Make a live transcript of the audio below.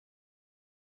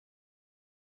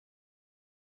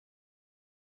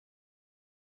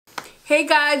Hey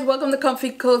guys, welcome to Comfy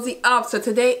Cozy Up. So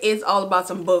today is all about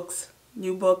some books,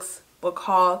 new books, book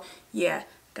haul. Yeah,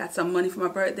 got some money for my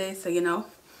birthday, so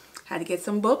had to get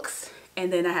some books.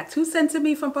 And then I had 2 sent to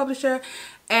me from publisher,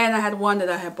 and I had one that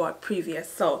I had bought previous.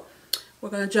 So we're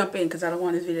gonna jump in because I don't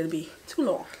want this video to be too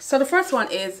long. So the first one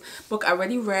is book I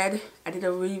already read. I did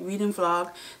a reading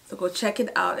vlog, so go check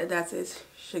it out. And that is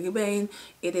Sugar Bane.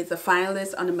 It is a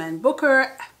finalist on the Man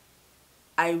Booker.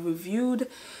 I reviewed.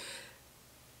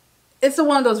 It's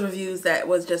one of those reviews that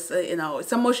was just, it's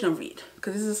an emotional read.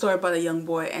 Because this is a story about a young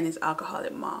boy and his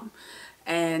alcoholic mom.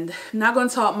 And I'm not going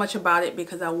to talk much about it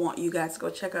because I want you guys to go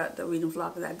check out the reading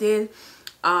vlog that I did.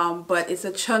 But it's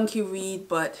a chunky read,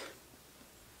 but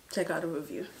check out the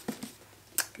review.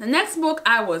 The next book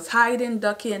I was hiding,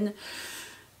 ducking.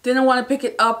 Didn't want to pick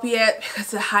it up yet because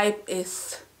the hype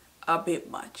is a bit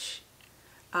much.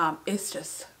 It's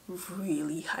just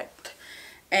really hyped.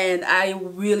 And I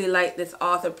really like this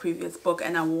author previous book,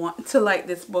 and I want to like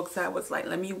this book, so I was like,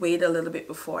 let me wait a little bit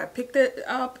before I picked it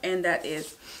up. And that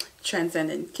is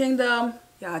Transcendent Kingdom,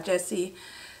 y'all, Jessie.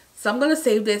 So I'm gonna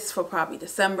save this for probably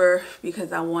December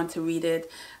because I want to read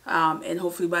it, and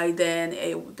hopefully by then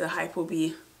the hype will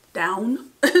be down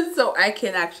so I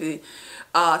can actually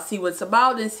see what it's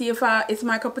about and see if it's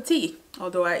my cup of tea.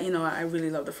 Although I really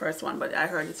love the first one, but I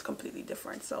heard it's completely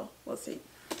different, so we'll see.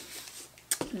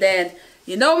 Then,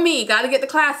 you know me, gotta get the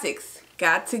classics.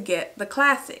 Got to get the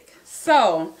classic.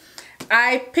 So,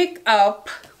 I picked up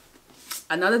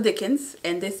another Dickens,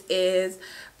 and this is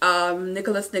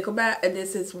Nicholas Nickleby, and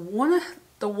this is one of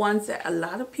the ones that a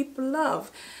lot of people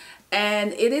love.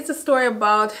 And it is a story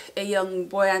about a young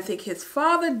boy. I think his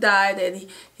father died, and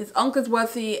his uncle's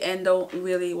wealthy and don't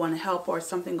really want to help, or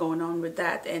something going on with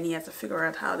that, and he has to figure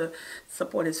out how to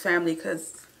support his family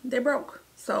because they're broke.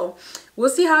 So we'll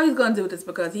see how he's going to do this,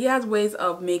 because he has ways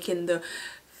of making the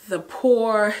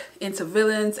poor into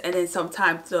villains, and then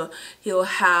sometimes he'll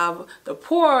have the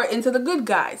poor into the good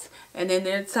guys, and then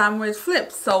there's time where it's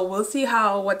flipped. So we'll see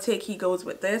what take he goes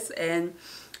with this, and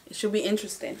it should be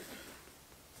interesting.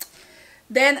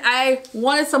 Then I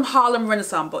wanted some Harlem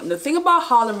Renaissance book. The thing about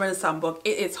Harlem Renaissance book,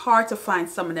 it is hard to find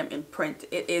some of them in print.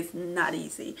 It is not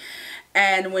easy,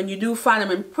 and when you do find them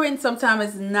in print, sometimes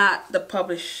it's not the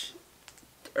published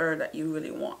that you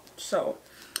really want. So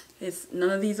none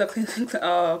of these are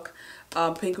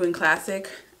Penguin Classic,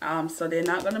 so they're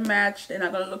not gonna match. They're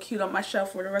not gonna look cute on my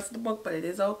shelf for the rest of the book, but it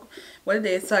is what it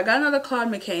is. So I got another Claude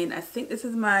McCain. I think this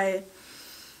is my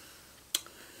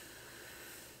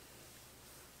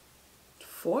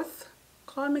 4th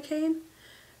Claude McCain,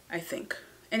 I think.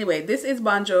 Anyway, this is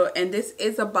Banjo, and this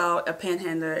is about a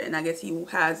panhandler, and I guess he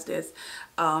has this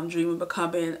dream of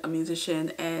becoming a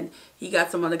musician, and he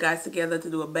got some other guys together to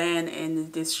do a band,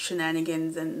 and this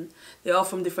shenanigans, and they're all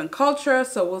from different cultures,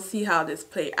 so we'll see how this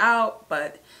play out.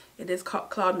 But it is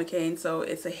Claude McCain, so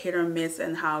it's a hit or miss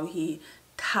and how he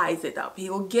ties it up. He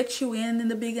will get you in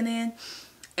the beginning,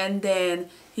 and then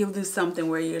he'll do something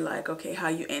where you're like, okay, how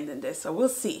you ending this? So we'll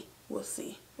see. We'll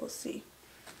see. We'll see.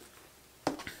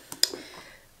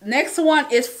 Next one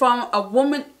is from a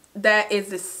woman that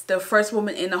is the first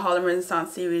woman in the Harlem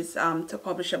Renaissance series to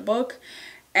publish a book.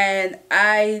 And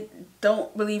I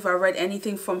don't believe I read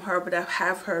anything from her, but I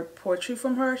have heard poetry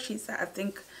from her. I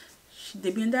think she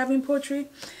did be in dabbing poetry.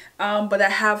 But I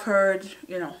have heard,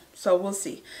 so we'll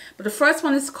see. But the first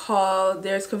one is called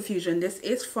There's Confusion. This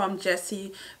is from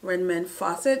Jessie Redmond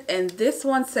Fawcett. And this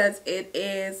one says it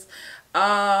is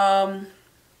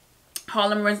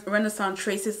Harlem Renaissance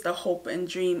traces the hope and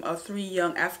dream of 3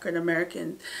 young African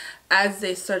Americans as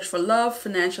they search for love,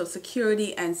 financial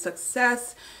security, and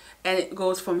success. And it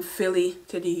goes from Philly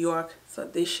to New York. So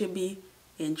this should be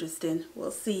interesting.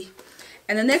 We'll see.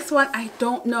 And the next one, I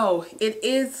don't know. It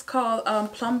is called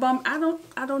Plum Bum. I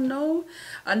don't know.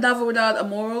 A novel without a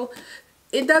moral.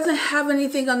 It doesn't have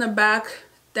anything on the back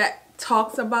that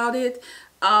talks about it.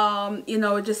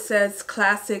 It just says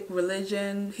classic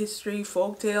religion, history,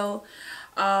 folktale.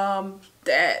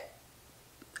 That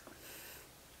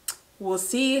we'll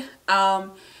see.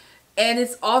 And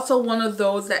it's also one of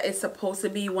those that is supposed to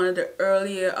be one of the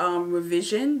earlier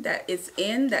revision that it's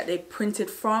in, that they printed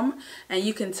from, and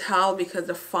you can tell because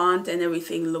the font and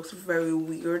everything looks very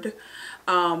weird.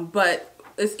 But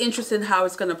it's interesting how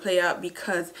it's going to play out,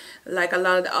 because like a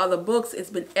lot of the other books, it's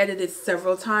been edited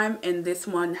several times, and this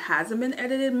one hasn't been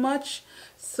edited much.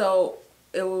 So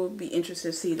it will be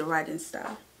interesting to see the writing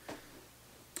style.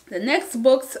 The next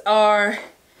books are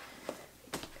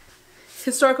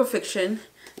historical fiction,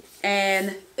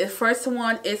 and the first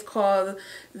one is called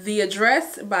The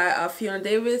Address by Fiona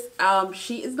Davis.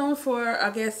 She is known for, I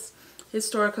guess,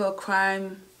 historical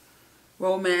crime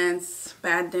romance,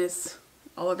 madness,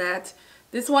 all of that.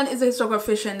 This one is a historical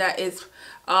fiction that is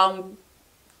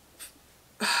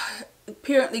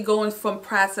apparently going from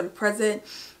past and present.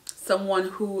 Someone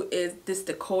who is this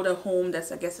Dakota home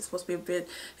that's, I guess it's supposed to be a bit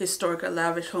historical,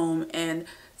 lavish home, and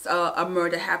a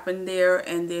murder happened there,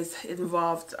 and this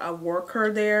involved a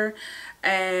worker there,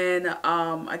 and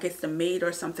I guess the maid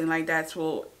or something like that.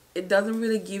 So it doesn't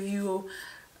really give you,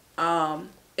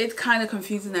 it's kind of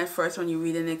confusing at first when you're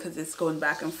reading it because it's going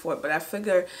back and forth, but I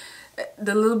figure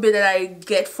the little bit that I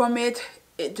get from it,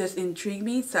 it just intrigued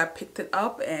me, so I picked it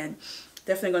up and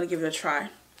definitely going to give it a try.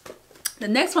 The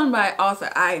next one by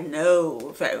author I know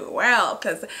very well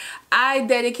because I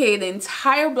dedicated an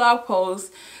entire blog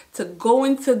post to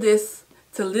going to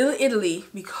Little Italy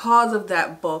because of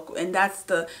that book, and that's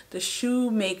the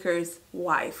Shoemaker's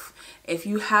Wife. If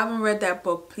you haven't read that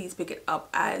book, please pick it up.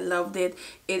 I loved it.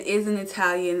 It is an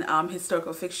Italian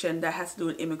historical fiction that has to do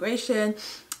with immigration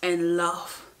and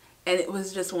love. And it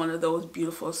was just one of those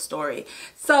beautiful stories.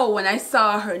 So when I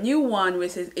saw her new one,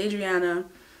 which is Adriana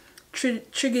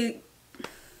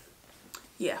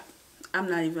yeah,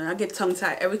 I get tongue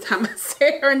tied every time I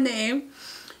say her name.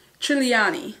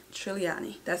 Triliani,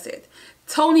 that's it.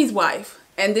 Tony's Wife.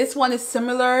 And this one is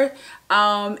similar,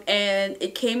 and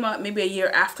it came out maybe a year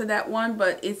after that one,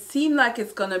 but it seemed like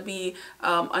it's gonna be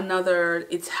another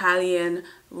Italian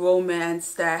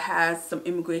romance that has some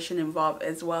immigration involved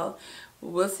as well.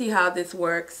 We'll see how this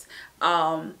works,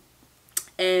 and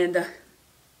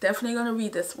definitely gonna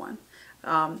read this one.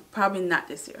 Probably not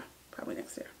this year, probably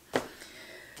next year.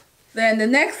 Then the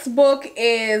next book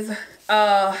is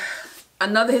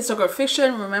another historical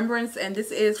fiction, Remembrance, and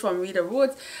this is from Rita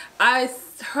Woods. I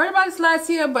heard about this last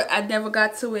year, but I never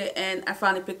got to it, and I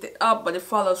finally picked it up. But it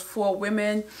follows 4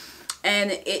 women,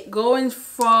 and it going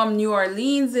from New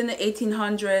Orleans in the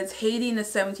 1800s, Haiti in the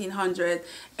 1700s,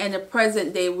 and the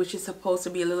present day, which is supposed to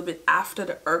be a little bit after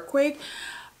the earthquake,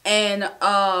 and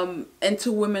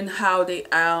 2 women, how they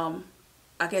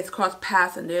I guess cross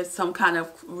paths, and there's some kind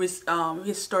of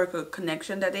historical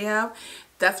connection that they have.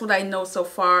 That's what I know so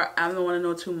far. I don't want to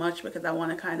know too much because I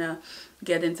want to kind of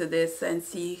get into this and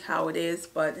see how it is.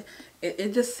 But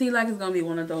it just seems like it's going to be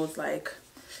one of those like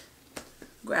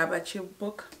grab at your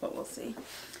book, but we'll see.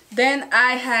 Then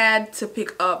I had to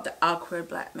pick up The Awkward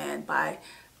Black Man by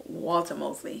Walter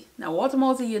Mosley. Now Walter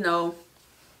Mosley, you know,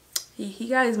 he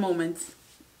got his moments.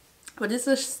 But this is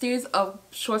a series of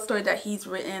short stories that he's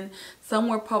written. Some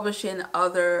were published in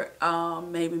other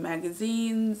maybe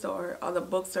magazines or other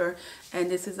books,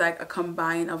 and this is like a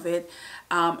combine of it.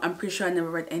 I'm pretty sure I never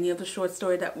read any of the short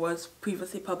story that was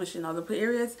previously published in other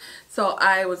areas. So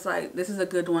I was like, this is a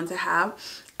good one to have.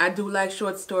 I do like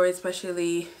short stories,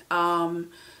 especially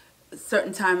a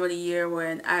certain time of the year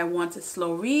when I want to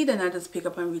slow read, and I just pick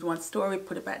up and read one story,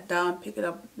 put it back down, pick it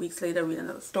up weeks later, read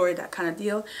another story, that kind of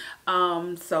deal.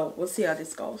 So we'll see how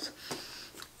this goes.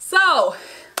 So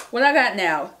what I got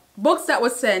now, books that were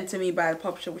sent to me by the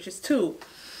publisher, which is 2,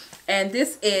 and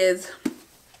this is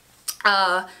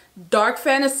dark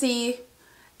fantasy,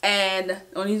 and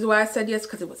the only reason why I said yes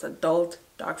because it was adult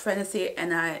dark fantasy,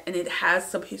 and it has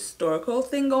some historical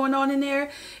thing going on in there.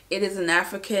 It is an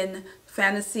African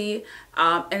fantasy,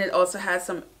 and it also has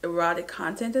some erotic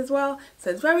content as well, so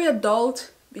it's very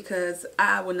adult because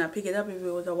I would not pick it up if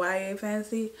it was a YA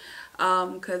fantasy,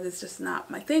 because it's just not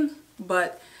my thing.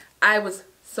 But I was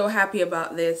so happy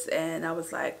about this, and I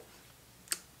was like,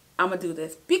 I'm gonna do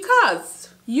this, because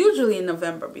usually in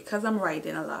November, because I'm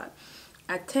writing a lot,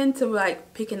 I tend to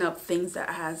like picking up things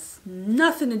that has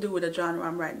nothing to do with the genre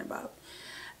I'm writing about.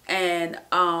 And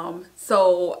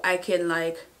so I can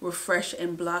like refresh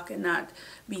and block and not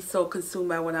be so consumed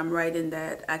by what I'm writing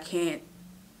that I can't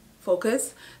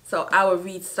focus. So I will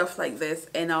read stuff like this,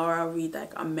 and I'll read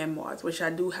like memoirs, which I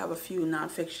do have a few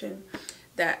nonfiction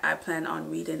that I plan on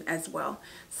reading as well.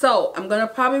 So I'm gonna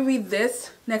probably read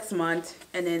this next month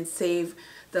and then save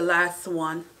the last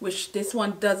one, which this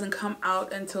one doesn't come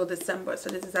out until December, so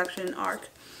this is actually an arc,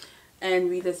 and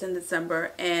read this in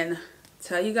December and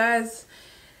tell you guys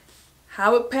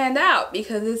how it panned out,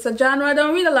 because it's a genre I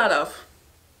don't read a lot of,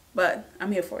 but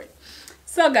I'm here for it.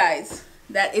 So guys,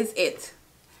 that is it.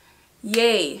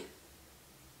 Yay.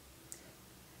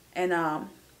 And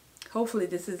hopefully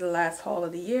this is the last haul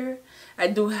of the year. I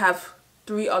do have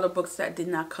 3 other books that did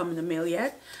not come in the mail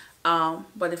yet,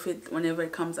 but whenever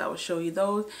it comes, I will show you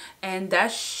those, and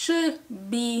that should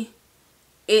be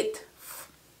it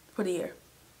for the year.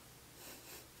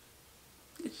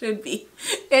 It should be.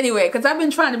 Anyway, because I've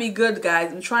been trying to be good,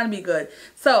 guys. I'm trying to be good.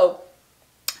 So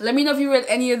let me know if you read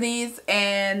any of these,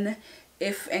 and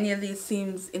if any of these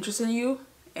seems interesting to you.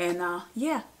 And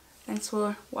yeah, Thanks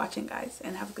for watching, guys,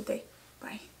 and have a good day.